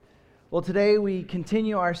Well, today we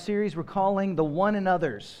continue our series we're calling The One and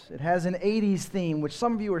Others. It has an 80s theme, which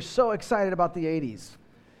some of you are so excited about the 80s.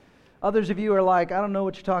 Others of you are like, I don't know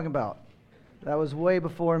what you're talking about. That was way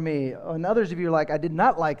before me. And others of you are like, I did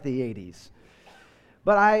not like the 80s.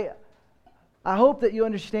 But I hope that you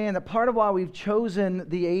understand that part of why we've chosen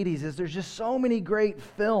the 80s is there's just so many great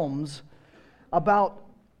films about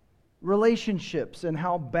relationships and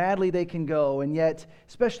how badly they can go, and yet,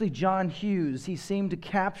 especially John Hughes, he seemed to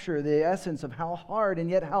capture the essence of how hard and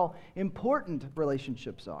yet how important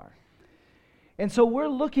relationships are. And so we're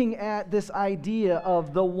looking at this idea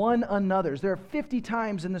of the one another's. There are 50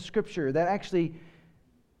 times in the Scripture that actually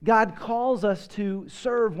God calls us to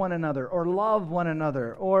serve one another, or love one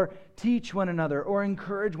another, or teach one another, or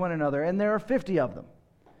encourage one another, and there are 50 of them.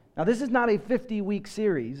 Now, this is not a 50-week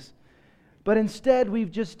series, but instead, we've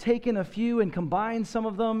just taken a few and combined some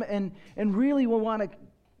of them, and really we want to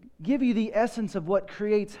give you the essence of what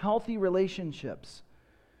creates healthy relationships.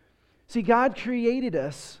 See, God created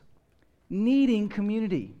us needing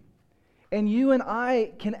community, and you and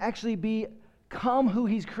I can actually become who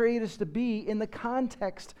He's created us to be in the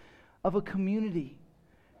context of a community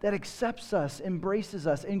that accepts us, embraces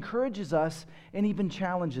us, encourages us, and even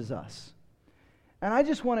challenges us. And I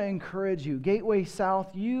just want to encourage you, Gateway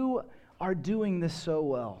South, you are doing this so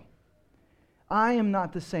well. I am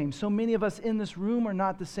not the same. So many of us in this room are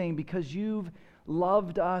not the same because you've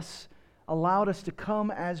loved us, allowed us to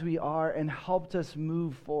come as we are, and helped us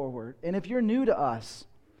move forward. And if you're new to us,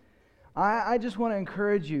 I just want to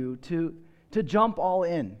encourage you to jump all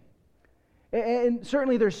in. And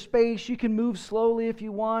certainly there's space. You can move slowly if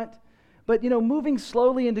you want. But, moving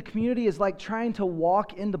slowly into community is like trying to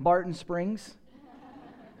walk into Barton Springs.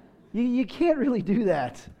 You can't really do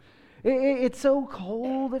that. It's so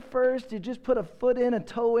cold at first, you just put a foot in, a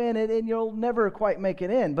toe in, and you'll never quite make it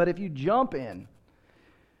in. But if you jump in,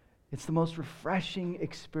 it's the most refreshing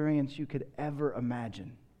experience you could ever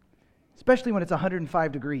imagine. Especially when it's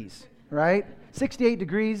 105 degrees, right? 68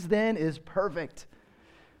 degrees then is perfect.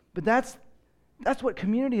 But that's what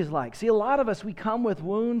community is like. See, a lot of us, we come with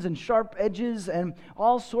wounds and sharp edges and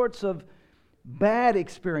all sorts of bad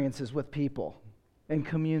experiences with people and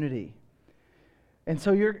community. And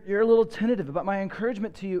so you're a little tentative, but my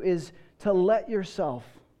encouragement to you is to let yourself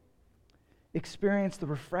experience the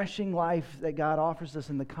refreshing life that God offers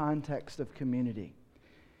us in the context of community.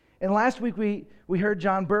 And last week we heard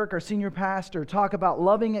John Burke, our senior pastor, talk about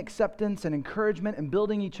loving acceptance and encouragement and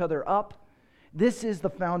building each other up. This is the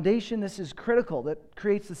foundation, this is critical, that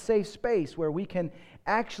creates a safe space where we can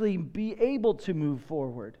actually be able to move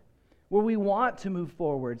forward, where we want to move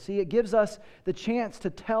forward. See, it gives us the chance to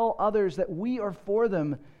tell others that we are for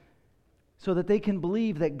them so that they can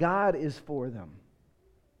believe that God is for them.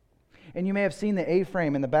 And you may have seen the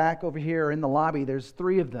A-frame in the back over here or in the lobby. There's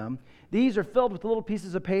 3 of them. These are filled with little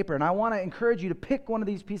pieces of paper, and I want to encourage you to pick one of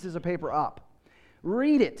these pieces of paper up.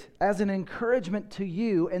 Read it as an encouragement to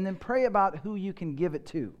you, and then pray about who you can give it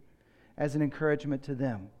to as an encouragement to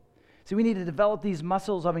them. See, we need to develop these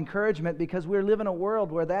muscles of encouragement because we live in a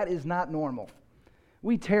world where that is not normal.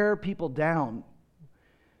 We tear people down.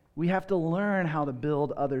 We have to learn how to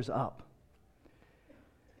build others up.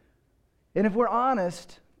 And if we're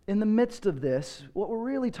honest, in the midst of this, what we're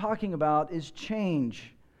really talking about is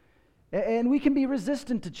change. And we can be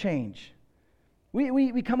resistant to change.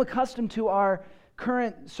 We become accustomed to our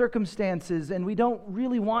current circumstances, and we don't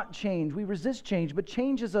really want change. We resist change, but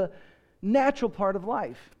change is a natural part of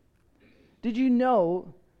life. Did you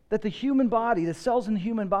know that the human body, the cells in the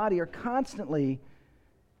human body are constantly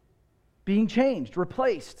being changed,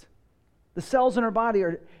 replaced? The cells in our body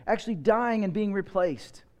are actually dying and being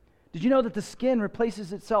replaced. Did you know that the skin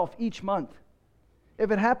replaces itself each month? If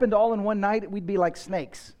it happened all in one night, we'd be like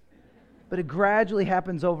snakes. But it gradually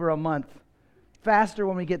happens over a month. Faster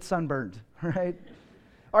when we get sunburned, right?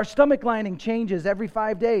 Our stomach lining changes every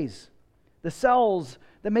 5 days. The cells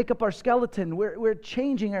that make up our skeleton, we're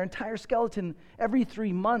changing our entire skeleton every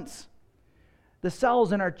 3 months. The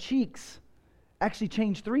cells in our cheeks actually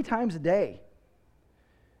change 3 times a day.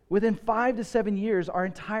 Within 5 to 7 years, our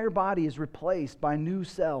entire body is replaced by new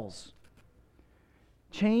cells.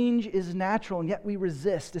 Change is natural, and yet we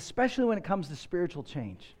resist, especially when it comes to spiritual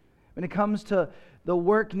change. When it comes to the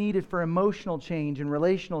work needed for emotional change and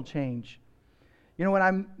relational change. When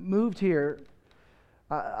I moved here,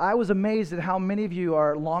 I was amazed at how many of you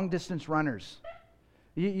are long-distance runners.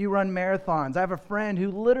 You run marathons. I have a friend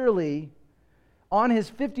who literally, on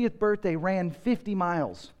his 50th birthday, ran 50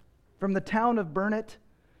 miles from the town of Bryant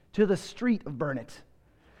to the street of Bryant.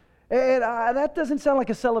 And that doesn't sound like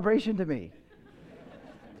a celebration to me.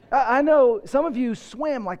 I know some of you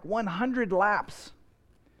swam like 100 laps.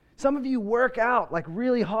 Some of you work out like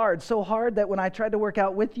really hard, so hard that when I tried to work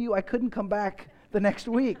out with you, I couldn't come back the next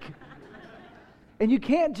week. And you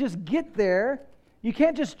can't just get there. You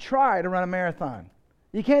can't just try to run a marathon.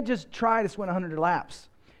 You can't just try to swim 100 laps.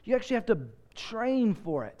 You actually have to train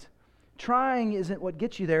for it. Trying isn't what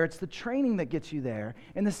gets you there. It's the training that gets you there.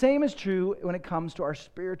 And the same is true when it comes to our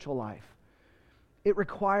spiritual life. It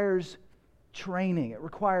requires training. It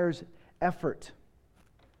requires effort.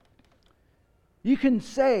 You can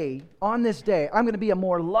say on this day, I'm going to be a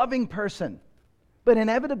more loving person. But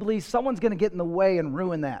inevitably, someone's going to get in the way and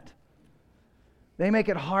ruin that. They make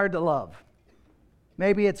it hard to love.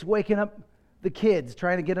 Maybe it's waking up the kids,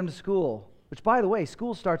 trying to get them to school. Which, by the way,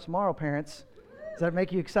 school starts tomorrow, parents. Does that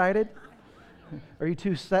make you excited? Are you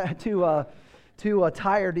too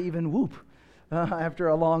tired to even whoop after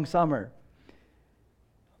a long summer?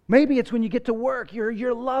 Maybe it's when you get to work.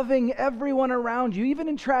 You're loving everyone around you, even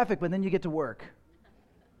in traffic, but then you get to work.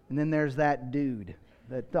 And then there's that dude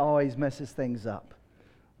that always messes things up.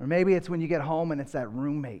 Or maybe it's when you get home and it's that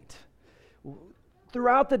roommate.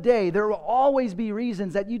 Throughout the day, there will always be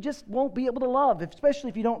reasons that you just won't be able to love, especially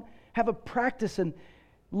if you don't have a practice and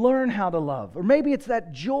learn how to love. Or maybe it's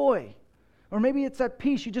that joy. Or maybe it's that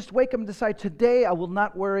peace. You just wake up and decide, today I will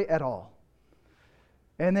not worry at all.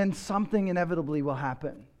 And then something inevitably will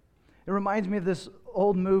happen. It reminds me of this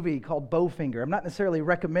old movie called Bowfinger. I'm not necessarily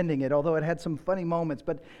recommending it, although it had some funny moments.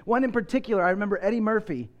 But one in particular, I remember Eddie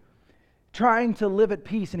Murphy trying to live at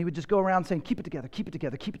peace. And he would just go around saying, keep it together, keep it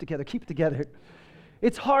together, keep it together, keep it together.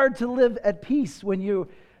 It's hard to live at peace when you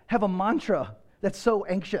have a mantra that's so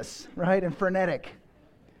anxious, right, and frenetic.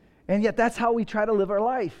 And yet that's how we try to live our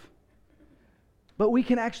life. But we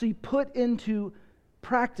can actually put into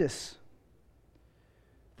practice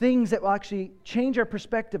things that will actually change our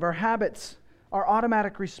perspective, our habits, our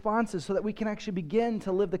automatic responses, so that we can actually begin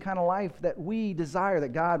to live the kind of life that we desire,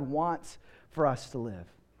 that God wants for us to live.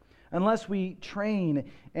 Unless we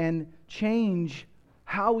train and change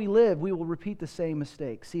how we live, we will repeat the same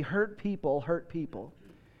mistakes. See, hurt people hurt people.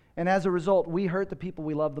 And as a result, we hurt the people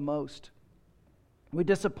we love the most. We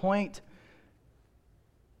disappoint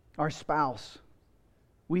our spouse.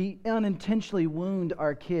 We unintentionally wound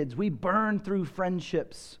our kids. We burn through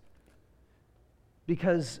friendships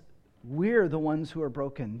because we're the ones who are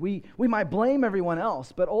broken. We might blame everyone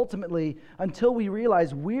else, but ultimately, until we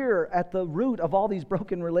realize we're at the root of all these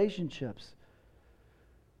broken relationships,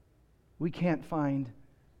 we can't find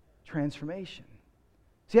transformation.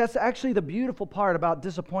 See, that's actually the beautiful part about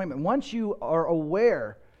disappointment. Once you are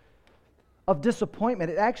aware of disappointment,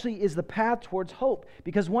 it actually is the path towards hope.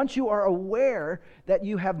 Because once you are aware that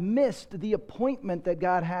you have missed the appointment that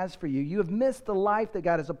God has for you, you have missed the life that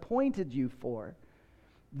God has appointed you for,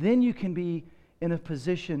 then you can be in a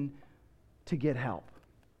position to get help.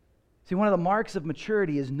 See, one of the marks of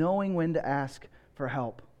maturity is knowing when to ask for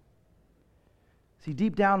help. See,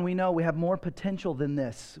 deep down we know we have more potential than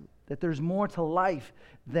this, that there's more to life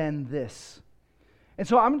than this. And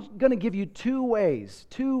so I'm going to give you two ways,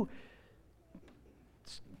 two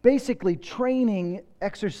basically training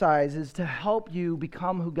exercises to help you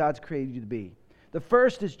become who God's created you to be. The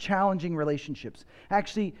first is challenging relationships.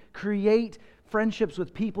 Actually create friendships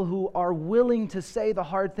with people who are willing to say the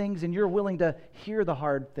hard things and you're willing to hear the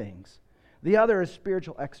hard things. The other is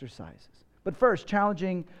spiritual exercises. But first,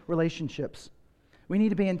 challenging relationships. We need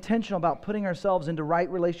to be intentional about putting ourselves into right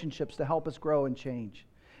relationships to help us grow and change.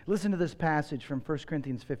 Listen to this passage from 1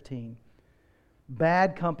 Corinthians 15.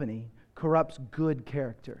 Bad company corrupts good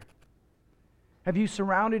character. Have you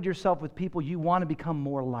surrounded yourself with people you want to become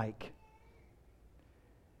more like?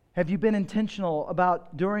 Have you been intentional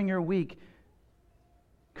about, during your week,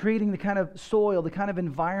 creating the kind of soil, the kind of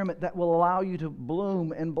environment that will allow you to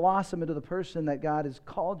bloom and blossom into the person that God has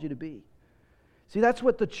called you to be? See, that's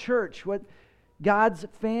what the church, what God's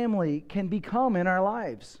family can become in our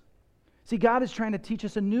lives. See, God is trying to teach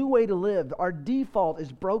us a new way to live. Our default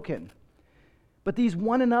is broken. But these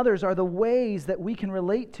one another's are the ways that we can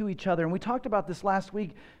relate to each other. And we talked about this last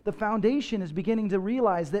week. The foundation is beginning to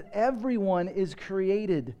realize that everyone is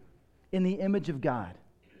created in the image of God.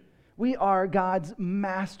 We are God's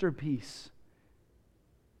masterpiece.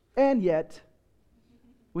 And yet,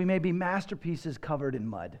 we may be masterpieces covered in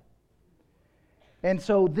mud. And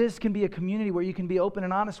so this can be a community where you can be open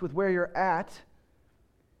and honest with where you're at,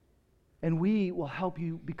 and we will help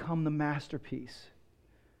you become the masterpiece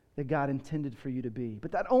that God intended for you to be.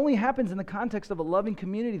 But that only happens in the context of a loving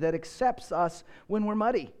community that accepts us when we're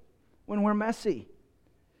muddy, when we're messy.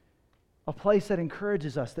 A place that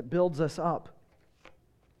encourages us, that builds us up.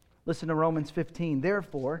 Listen to Romans 15.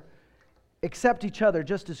 Therefore, accept each other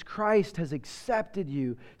just as Christ has accepted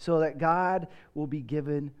you, so that God will be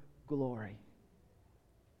given glory.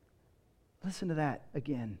 Listen to that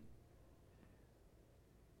again.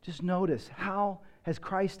 Just notice, how has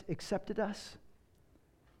Christ accepted us?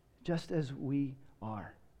 Just as we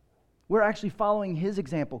are. We're actually following His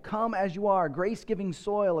example. Come as you are, grace-giving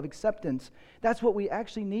soil of acceptance. That's what we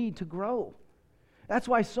actually need to grow. That's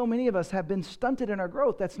why so many of us have been stunted in our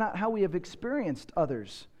growth. That's not how we have experienced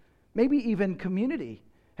others. Maybe even community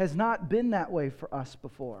has not been that way for us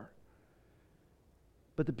before.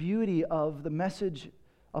 But the beauty of the message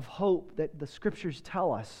of hope that the Scriptures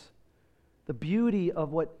tell us, the beauty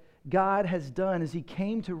of what God has done is He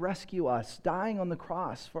came to rescue us, dying on the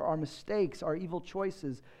cross for our mistakes, our evil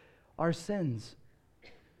choices, our sins.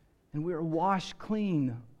 And we are washed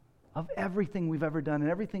clean of everything we've ever done and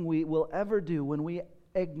everything we will ever do when we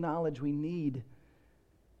acknowledge we need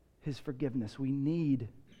His forgiveness. We need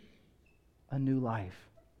a new life.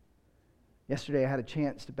 Yesterday I had a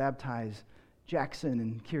chance to baptize Jackson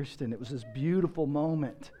and Kirsten. It was this beautiful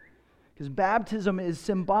moment because baptism is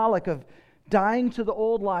symbolic of dying to the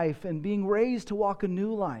old life and being raised to walk a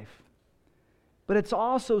new life. But it's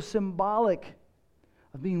also symbolic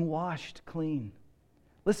of being washed clean.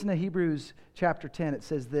 Listen to Hebrews chapter 10. It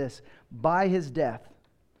says this: by His death,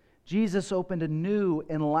 Jesus opened a new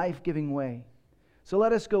and life-giving way. So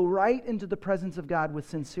let us go right into the presence of God with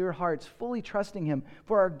sincere hearts, fully trusting Him,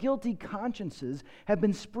 for our guilty consciences have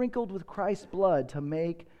been sprinkled with Christ's blood to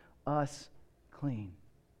make us clean.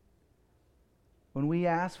 When we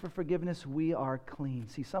ask for forgiveness, we are clean.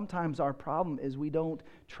 See, sometimes our problem is we don't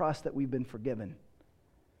trust that we've been forgiven.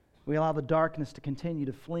 We allow the darkness to continue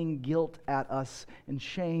to fling guilt at us and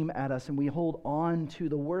shame at us, and we hold on to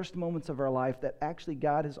the worst moments of our life that actually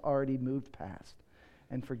God has already moved past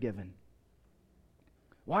and forgiven.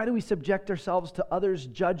 Why do we subject ourselves to others'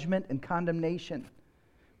 judgment and condemnation?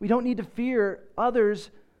 We don't need to fear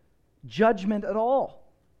others' judgment at all.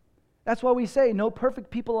 That's why we say, no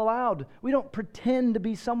perfect people allowed. We don't pretend to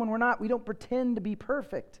be someone we're not. We don't pretend to be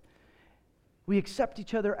perfect. We accept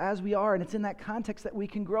each other as we are, and it's in that context that we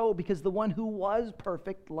can grow, because the one who was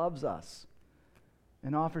perfect loves us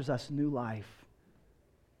and offers us new life.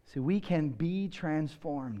 So we can be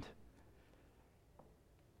transformed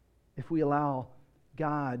if we allow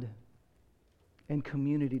God and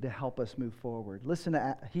community to help us move forward. Listen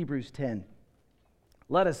to Hebrews 10.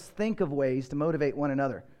 Let us think of ways to motivate one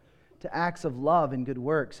another to acts of love and good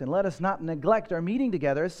works. And let us not neglect our meeting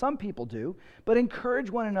together, as some people do, but encourage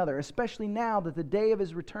one another, especially now that the day of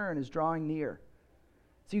His return is drawing near.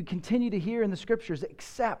 So you continue to hear in the Scriptures,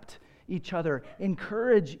 accept each other,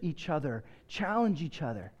 encourage each other, challenge each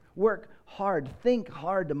other, work hard, think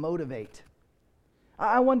hard to motivate.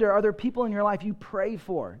 I wonder, are there people in your life you pray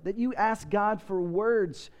for, that you ask God for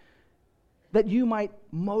words that you might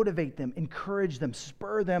motivate them, encourage them,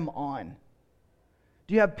 spur them on?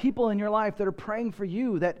 Do you have people in your life that are praying for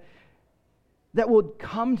you that will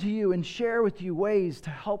come to you and share with you ways to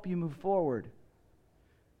help you move forward?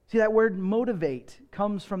 See, that word motivate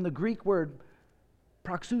comes from the Greek word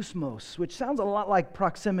proxusmos, which sounds a lot like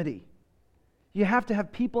proximity. You have to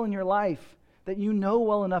have people in your life that you know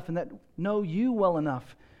well enough and that know you well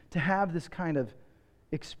enough to have this kind of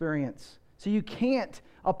experience. So you can't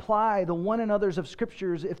apply the one another's of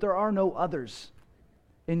Scriptures if there are no others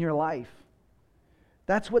in your life.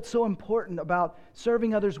 That's what's so important about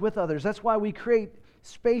serving others with others. That's why we create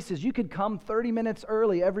spaces. You could come 30 minutes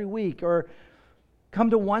early every week, or come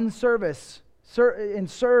to one service and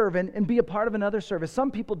serve and be a part of another service.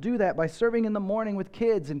 Some people do that by serving in the morning with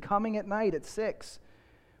kids and coming at night at 6.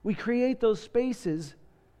 We create those spaces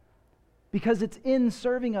because it's in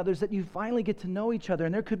serving others that you finally get to know each other.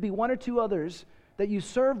 And there could be one or two others that you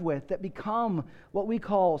serve with that become what we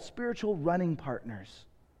call spiritual running partners.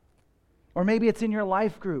 Or maybe it's in your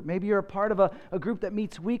life group. Maybe you're a part of a group that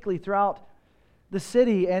meets weekly throughout the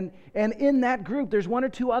city. And in that group, there's one or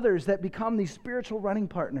two others that become these spiritual running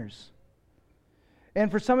partners. And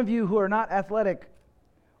for some of you who are not athletic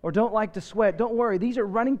or don't like to sweat, don't worry. These are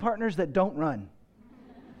running partners that don't run.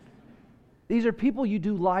 These are people you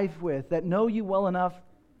do life with that know you well enough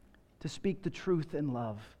to speak the truth in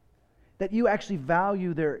love, that you actually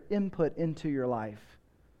value their input into your life.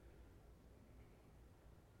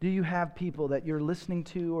 Do you have people that you're listening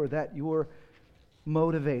to or that you're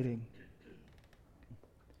motivating?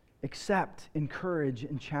 Accept, encourage,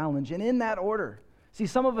 and challenge. And in that order. See,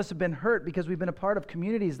 some of us have been hurt because we've been a part of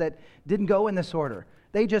communities that didn't go in this order.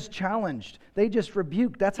 They just challenged. They just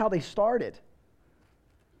rebuked. That's how they started.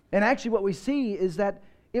 And actually what we see is that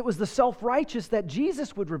it was the self-righteous that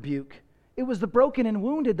Jesus would rebuke. It was the broken and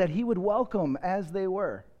wounded that He would welcome as they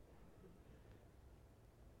were.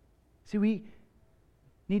 See, we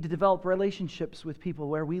need to develop relationships with people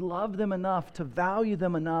where we love them enough to value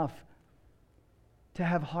them enough to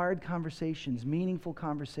have hard conversations, meaningful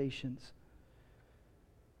conversations,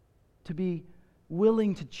 to be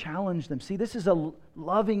willing to challenge them. See, this is a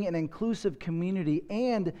loving and inclusive community,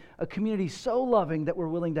 and a community so loving that we're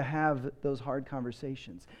willing to have those hard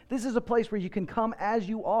conversations. This is a place where you can come as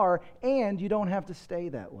you are, and you don't have to stay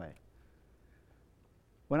that way.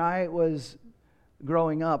 When I was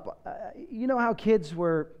growing up, you know how kids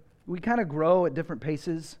we kind of grow at different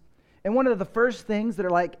paces. And one of the first things that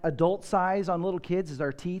are like adult size on little kids is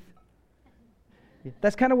our teeth.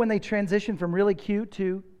 That's kind of when they transition from really cute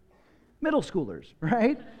to middle schoolers,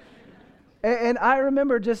 right? And I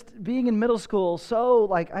remember just being in middle school,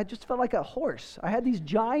 so I just felt like a horse. I had these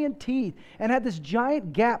giant teeth and had this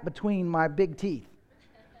giant gap between my big teeth.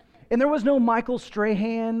 And there was no Michael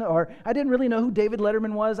Strahan, or I didn't really know who David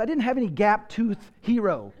Letterman was. I didn't have any gap tooth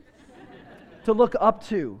hero to look up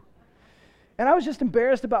to. And I was just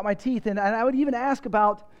embarrassed about my teeth, and I would even ask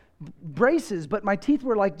about braces, but my teeth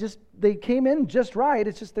were they came in just right.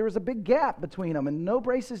 It's just there was a big gap between them, and no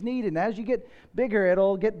braces needed. And as you get bigger,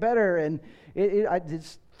 it'll get better. And I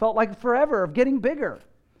just felt like forever of getting bigger.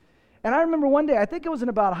 And I remember one day, I think it was in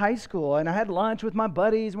about high school, and I had lunch with my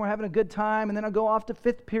buddies, and we're having a good time, and then I'd go off to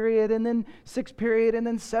 5th period, and then 6th period, and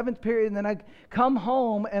then 7th period, and then I'd come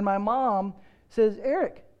home, and my mom says,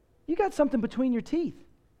 "Eric, you got something between your teeth."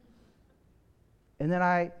 And then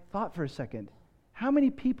I thought for a second, how many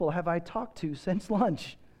people have I talked to since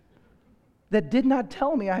lunch that did not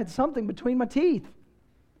tell me I had something between my teeth?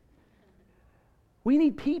 We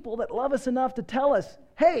need people that love us enough to tell us,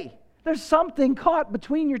 "Hey, there's something caught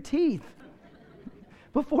between your teeth."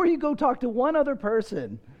 Before you go talk to one other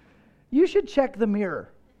person, you should check the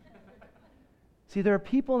mirror. See, there are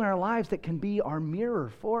people in our lives that can be our mirror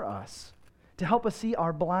for us to help us see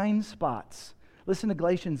our blind spots. Listen to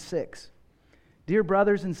Galatians 6. "Dear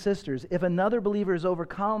brothers and sisters, if another believer is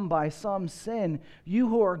overcome by some sin, you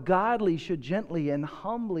who are godly should gently and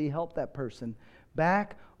humbly help that person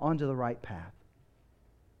back onto the right path.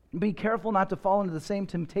 Be careful not to fall into the same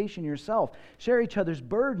temptation yourself. Share each other's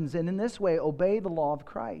burdens, and in this way obey the law of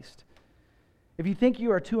Christ. If you think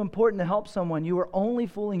you are too important to help someone, you are only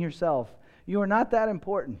fooling yourself. You are not that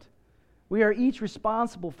important. We are each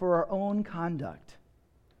responsible for our own conduct."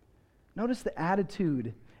 Notice the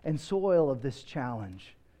attitude and soil of this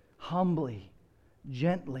challenge. Humbly,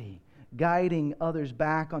 gently, guiding others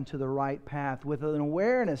back onto the right path with an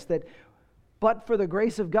awareness that, but for the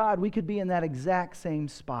grace of God, we could be in that exact same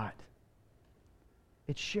spot.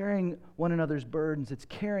 It's sharing one another's burdens. It's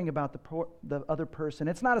caring about the other person.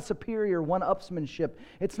 It's not a superior one-upsmanship.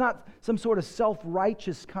 It's not some sort of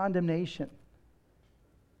self-righteous condemnation.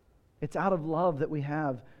 It's out of love that we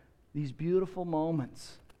have these beautiful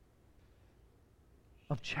moments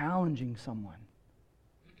of challenging someone.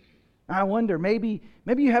 I wonder, maybe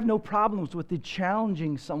you have no problems with the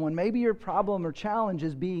challenging someone. Maybe your problem or challenge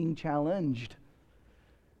is being challenged.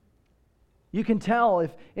 You can tell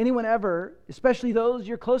if anyone ever, especially those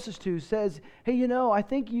you're closest to, says, "Hey, I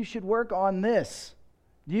think you should work on this."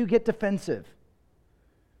 Do you get defensive?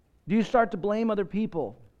 Do you start to blame other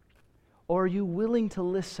people? Or are you willing to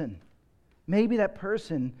listen? Maybe that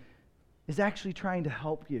person is actually trying to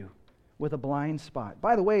help you with a blind spot.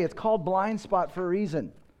 By the way, it's called blind spot for a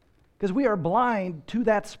reason, because we are blind to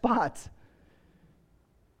that spot.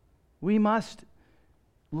 We must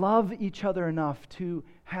love each other enough to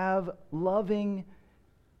have loving,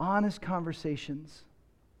 honest conversations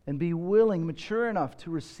and be willing, mature enough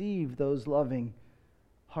to receive those loving,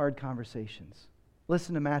 hard conversations.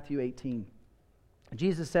 Listen to Matthew 18.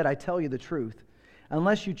 Jesus said, "I tell you the truth.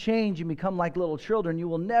 Unless you change and become like little children, you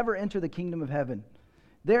will never enter the kingdom of heaven.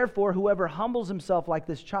 Therefore, whoever humbles himself like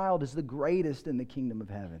this child is the greatest in the kingdom of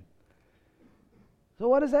heaven." So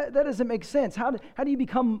what is that? That doesn't make sense. How do you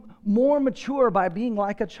become more mature by being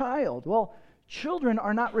like a child? Well, children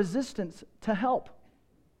are not resistant to help.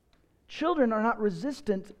 Children are not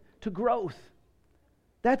resistant to growth.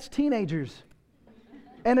 That's teenagers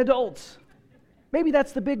and adults. Maybe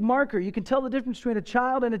that's the big marker. You can tell the difference between a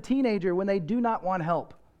child and a teenager when they do not want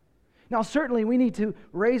help. Now, certainly we need to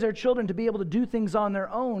raise our children to be able to do things on their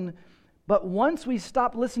own, but once we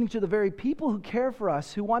stop listening to the very people who care for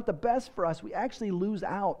us, who want the best for us, we actually lose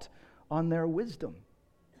out on their wisdom.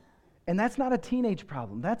 And that's not a teenage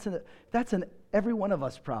problem. That's an every one of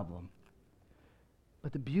us problem.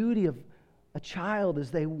 But the beauty of a child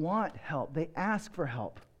is they want help. They ask for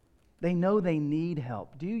help. They know they need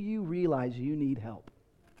help. Do you realize you need help?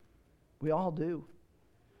 We all do.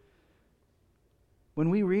 When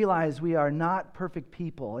we realize we are not perfect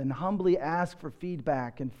people and humbly ask for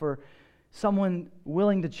feedback and for someone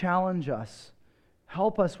willing to challenge us,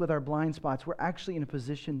 help us with our blind spots, we're actually in a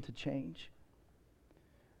position to change.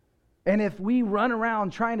 And if we run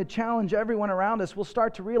around trying to challenge everyone around us, we'll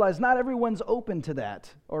start to realize not everyone's open to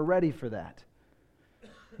that or ready for that.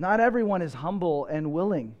 Not everyone is humble and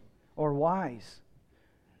willing or wise.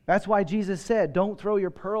 That's why Jesus said, don't throw your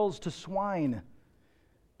pearls to swine,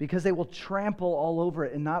 because they will trample all over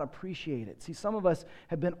it and not appreciate it. See, some of us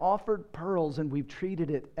have been offered pearls and we've treated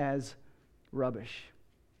it as rubbish.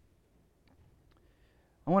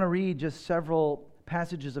 I want to read just several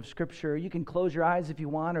passages of Scripture. You can close your eyes if you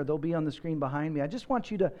want, or they'll be on the screen behind me. I just want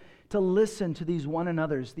you to listen to these one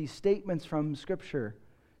another's, these statements from Scripture.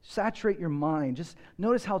 Saturate your mind. Just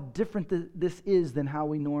notice how different this is than how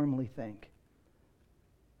we normally think.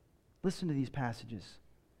 Listen to these passages.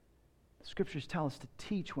 The Scriptures tell us to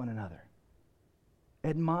teach one another,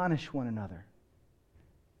 admonish one another.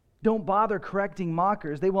 Don't bother correcting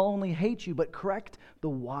mockers. They will only hate you, but correct the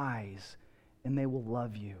wise, and they will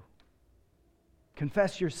love you.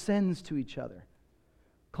 Confess your sins to each other.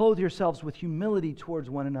 Clothe yourselves with humility towards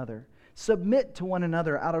one another. Submit to one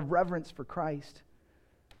another out of reverence for Christ.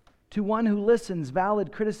 To one who listens,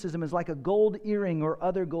 valid criticism is like a gold earring or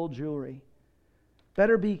other gold jewelry.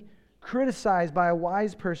 Better be criticized by a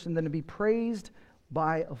wise person than to be praised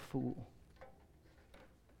by a fool.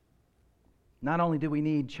 Not only do we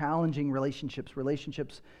need challenging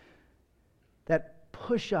relationships that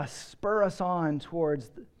push us, spur us on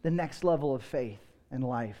towards the next level of faith and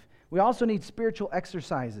life, we also need spiritual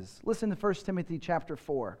exercises. Listen to 1 Timothy chapter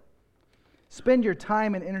 4. Spend your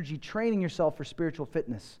time and energy training yourself for spiritual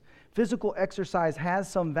fitness. Physical exercise has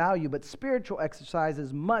some value, but spiritual exercise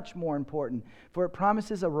is much more important, for it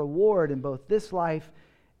promises a reward in both this life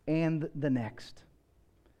and the next.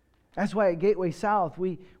 That's why at Gateway South,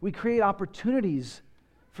 we create opportunities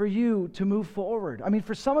for you to move forward. I mean,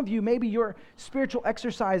 for some of you, maybe your spiritual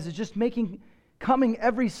exercise is just coming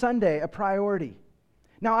every Sunday a priority.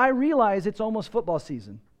 Now, I realize it's almost football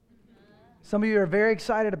season. Some of you are very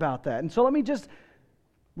excited about that. And so let me just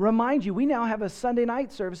remind you, we now have a Sunday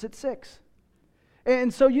night service at 6.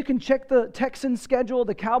 And so you can check the Texans schedule,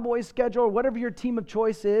 the Cowboys schedule, or whatever your team of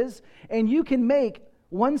choice is, and you can make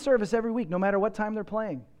one service every week, no matter what time they're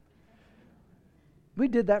playing. We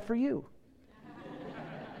did that for you.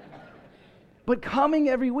 But coming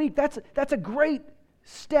every week, that's a great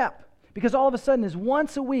step, because all of a sudden is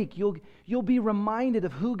once a week you'll be reminded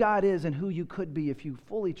of who God is and who you could be if you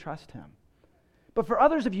fully trust Him. But for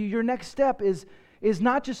others of you, your next step is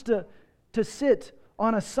not just to sit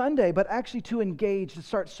on a Sunday, but actually to engage, to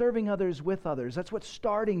start serving others with others. That's what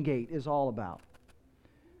Starting Gate is all about.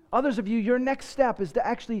 Others of you, your next step is to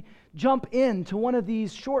actually jump into one of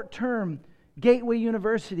these short-term Gateway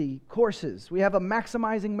University courses. We have a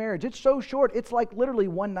Maximizing Marriage. It's so short, it's like literally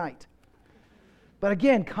one night. But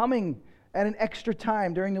again, coming at an extra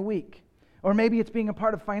time during the week. Or maybe it's being a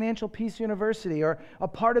part of Financial Peace University, or a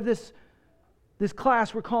part of this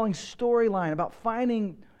class we're calling Storyline, about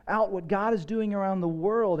finding out what God is doing around the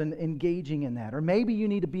world and engaging in that. Or maybe you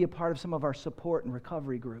need to be a part of some of our support and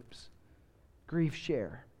recovery groups. Grief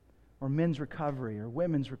Share, or Men's Recovery, or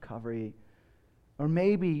Women's Recovery. Or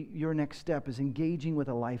maybe your next step is engaging with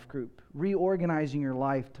a life group, reorganizing your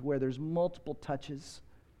life to where there's multiple touches.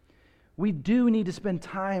 We do need to spend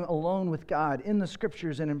time alone with God in the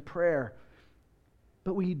Scriptures and in prayer.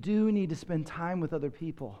 But we do need to spend time with other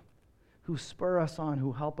people who spur us on,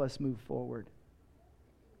 who help us move forward.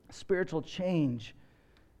 Spiritual change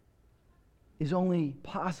is only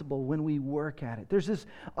possible when we work at it. There's this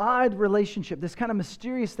odd relationship, this kind of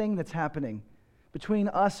mysterious thing that's happening between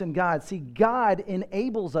us and God. See, God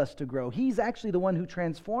enables us to grow. He's actually the one who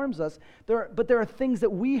transforms us. But there are things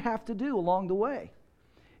that we have to do along the way.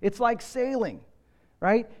 It's like sailing,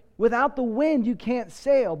 right? Without the wind, you can't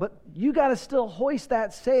sail, but you got to still hoist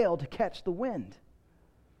that sail to catch the wind.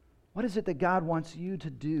 What is it that God wants you to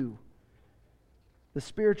do? The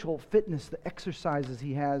spiritual fitness, the exercises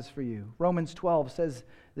He has for you. Romans 12 says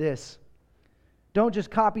this: don't just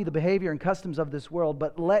copy the behavior and customs of this world,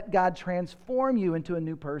 but let God transform you into a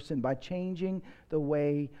new person by changing the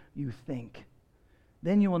way you think.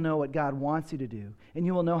 Then you will know what God wants you to do, and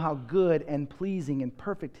you will know how good and pleasing and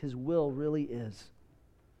perfect His will really is.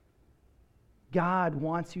 God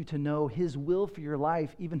wants you to know His will for your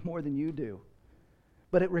life even more than you do.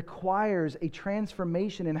 But it requires a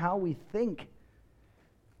transformation in how we think,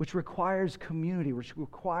 which requires community, which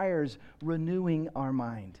requires renewing our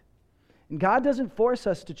mind. And God doesn't force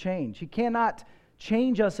us to change. He cannot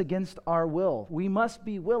change us against our will. We must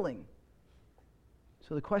be willing.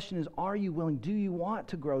 So the question is, are you willing? Do you want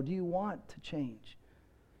to grow? Do you want to change?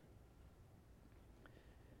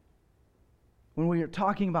 when we are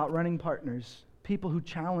talking about running partners, people who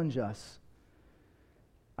challenge us,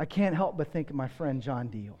 I can't help but think of my friend John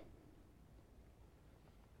Deal.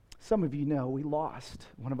 Some of you know we lost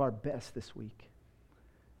one of our best this week.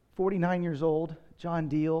 49 years old, John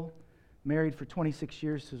Deal, married for 26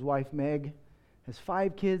 years to his wife Meg, has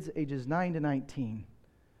 5 kids, ages 9 to 19.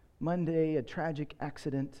 Monday, a tragic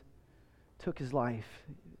accident took his life.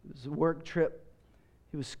 It was a work trip.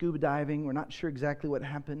 He was scuba diving. We're not sure exactly what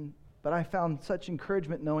happened, but I found such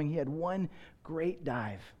encouragement knowing he had one great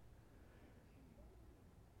dive.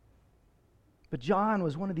 But John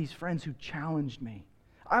was one of these friends who challenged me.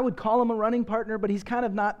 I would call him a running partner, but he's kind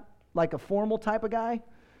of not like a formal type of guy.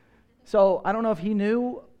 So I don't know if he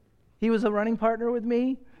knew he was a running partner with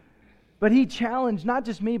me, but he challenged not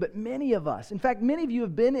just me, but many of us. In fact, many of you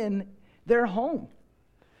have been in their home.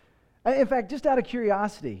 In fact, just out of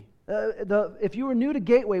curiosity, if you were new to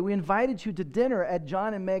Gateway, we invited you to dinner at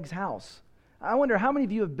John and Meg's house. I wonder how many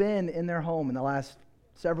of you have been in their home in the last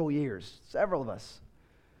several years? Several of us.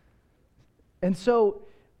 And so,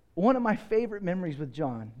 one of my favorite memories with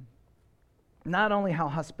John, not only how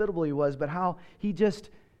hospitable he was, but how he just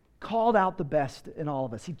called out the best in all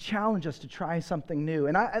of us. He challenged us to try something new.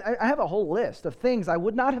 And I have a whole list of things I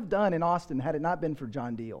would not have done in Austin had it not been for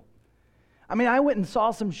John Deal. I mean, I went and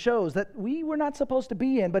saw some shows that we were not supposed to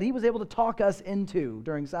be in, but he was able to talk us into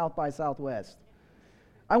during South by Southwest.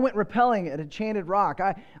 I went rappelling at Enchanted Rock.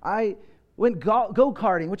 I went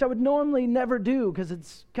go-karting, which I would normally never do because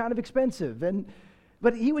it's kind of expensive.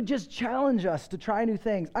 But he would just challenge us to try new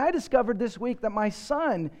things. I discovered this week that my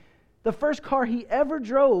son, the first car he ever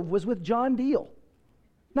drove was with John Deal,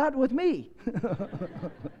 not with me.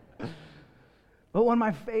 But one of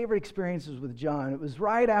my favorite experiences with John, it was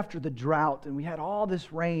right after the drought, and we had all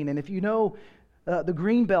this rain. And if you know, the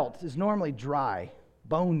green belt is normally dry,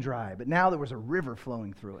 bone dry, but now there was a river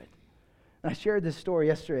flowing through it. And I shared this story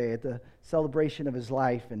yesterday at the celebration of his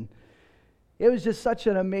life, and it was just such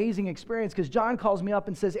an amazing experience because John calls me up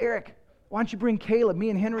and says, Eric, why don't you bring Caleb? Me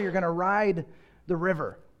and Henry are going to ride the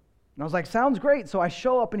river. And I was like, sounds great. So I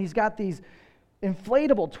show up, and he's got these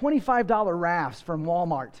inflatable $25 rafts from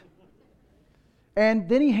Walmart. And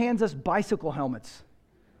then he hands us bicycle helmets.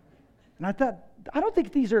 And I thought, I don't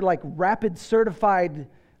think these are like rapid certified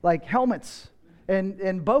like helmets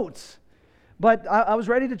and boats. But I was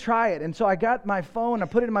ready to try it. And so I got my phone, I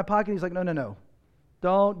put it in my pocket. He's like, no.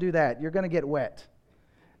 Don't do that. You're going to get wet.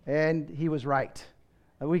 And he was right.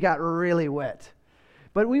 We got really wet.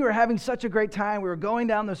 But we were having such a great time. We were going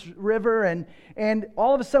down this river, and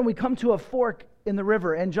all of a sudden we come to a fork in the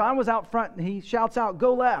river. And John was out front, and he shouts out,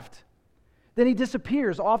 go left. Then he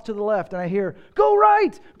disappears off to the left, and I hear, go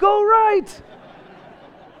right, go right.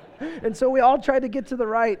 And so we all tried to get to the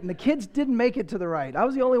right, and the kids didn't make it to the right. I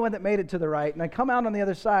was the only one that made it to the right, and I come out on the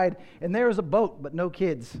other side, and there was a boat, but no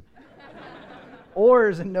kids.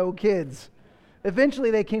 Oars and no kids.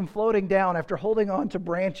 Eventually, they came floating down after holding on to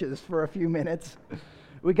branches for a few minutes.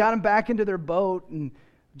 We got them back into their boat and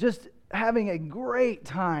just having a great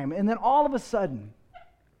time. And then all of a sudden,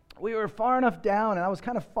 we were far enough down, and I was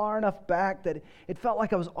kind of far enough back that it felt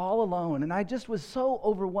like I was all alone. And I just was so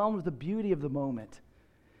overwhelmed with the beauty of the moment.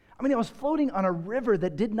 I mean, I was floating on a river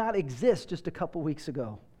that did not exist just a couple weeks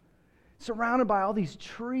ago, surrounded by all these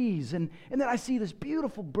trees. And then I see this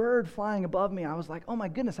beautiful bird flying above me. I was like, oh my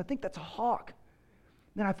goodness, I think that's a hawk.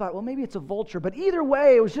 Then I thought, well, maybe it's a vulture. But either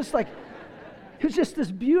way, it was just like, it was just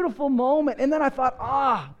this beautiful moment. And then I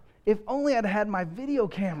thought, if only I'd had my video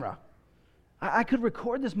camera. I could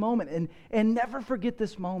record this moment and never forget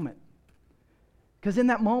this moment. Because in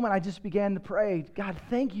that moment, I just began to pray, God,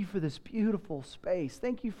 thank you for this beautiful space.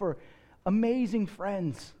 Thank you for amazing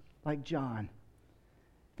friends like John.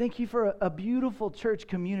 Thank you for a beautiful church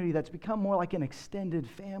community that's become more like an extended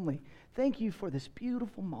family. Thank you for this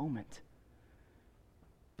beautiful moment.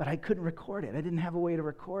 But I couldn't record it. I didn't have a way to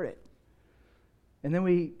record it. And then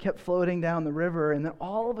we kept floating down the river, and then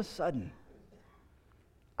all of a sudden,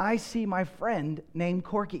 I see my friend named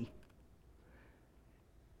Corky.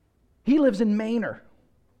 He lives in Manor.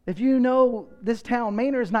 If you know this town,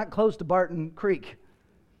 Manor is not close to Barton Creek.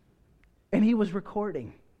 And he was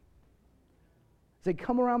recording. As they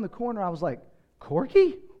come around the corner, I was like,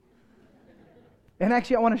 Corky? And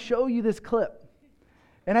actually, I want to show you this clip.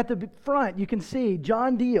 And at the front, you can see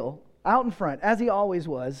John Deal out in front, as he always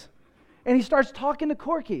was. And he starts talking to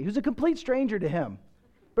Corky, who's a complete stranger to him.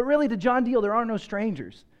 But really, to John Deal, there are no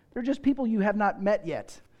strangers. They're just people you have not met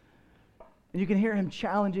yet. And you can hear him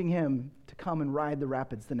challenging him to come and ride the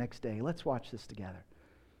rapids the next day. Let's watch this together.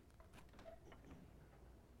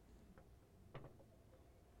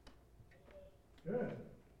 Good.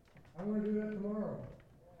 I want to do that tomorrow.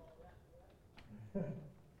 Friends,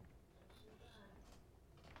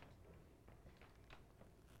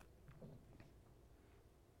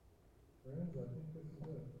 I think this is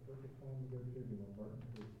it. The perfect time to go tubing on Bryant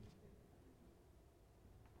Creek.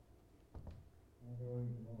 I'm going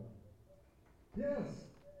tomorrow. Yes!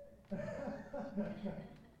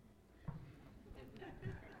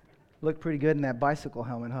 Looked pretty good in that bicycle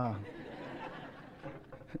helmet, huh?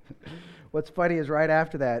 What's funny is right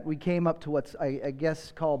after that, we came up to what's, I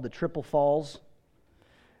guess, called the Triple Falls,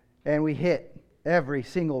 and we hit every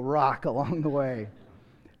single rock along the way.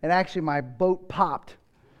 And actually, my boat popped.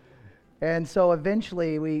 And so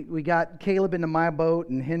eventually, we got Caleb into my boat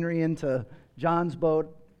and Henry into John's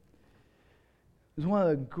boat. It was one of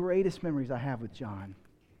the greatest memories I have with John.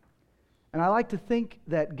 And I like to think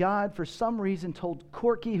that God, for some reason, told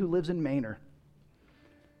Corky, who lives in Manor,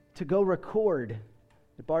 to go record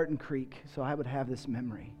at Barton Creek so I would have this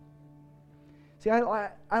memory. See,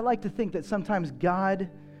 I like to think that sometimes God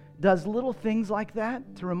does little things like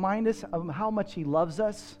that to remind us of how much He loves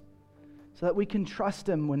us so that we can trust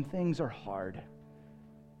Him when things are hard.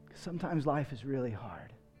 Sometimes life is really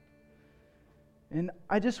hard. And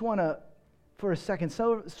I just want to, for a second,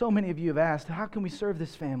 so many of you have asked, how can we serve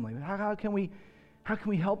this family? How can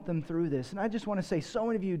we help them through this? And I just want to say, so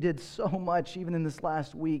many of you did so much even in this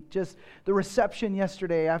last week. Just the reception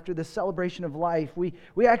yesterday after the celebration of life, we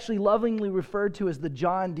actually lovingly referred to as the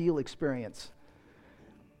John Deal experience.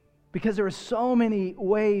 Because there were so many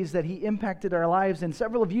ways that He impacted our lives, and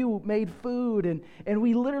several of you made food, and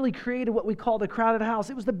we literally created what we called a crowded house.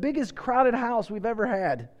 It was the biggest crowded house we've ever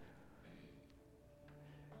had.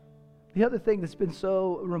 The other thing that's been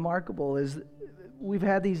so remarkable is we've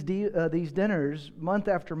had these dinners month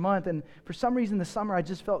after month, and for some reason this summer I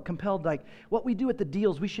just felt compelled, like, what we do at the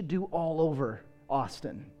Deals, we should do all over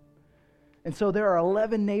Austin. And so there are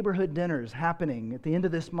 11 neighborhood dinners happening at the end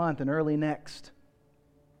of this month and early next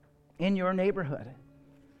in your neighborhood.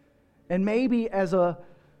 And maybe as a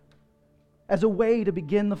way to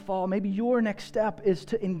begin the fall, maybe your next step is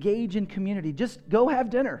to engage in community. Just go have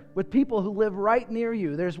dinner with people who live right near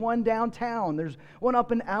you. There's one downtown. There's one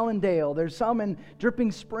up in Allendale. There's some in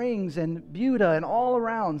Dripping Springs and Buda and all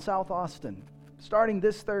around South Austin, starting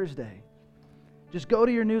this Thursday. Just go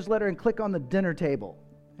to your newsletter and click on the dinner table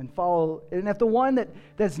and follow. And if the one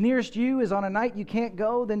that's nearest you is on a night you can't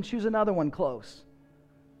go, then choose another one close.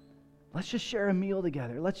 Let's just share a meal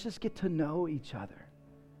together. Let's just get to know each other.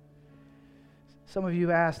 Some of you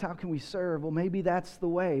have asked, how can we serve? Well, maybe that's the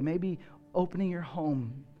way. Maybe opening your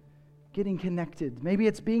home, getting connected. Maybe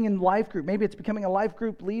it's being in life group. Maybe it's becoming a life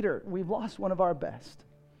group leader. We've lost one of our best.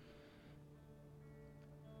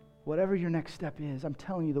 Whatever your next step is, I'm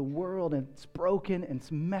telling you, the world, and it's broken, and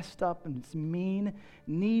it's messed up, and it's mean,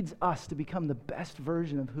 needs us to become the best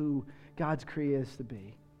version of who God's created us to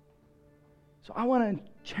be. So I want to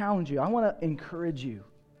challenge you. I want to encourage you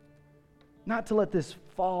not to let this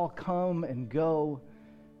fall come and go,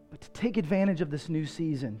 but to take advantage of this new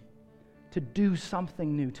season, to do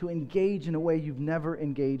something new, to engage in a way you've never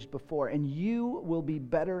engaged before, and you will be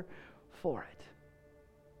better for it.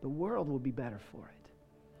 The world will be better for it.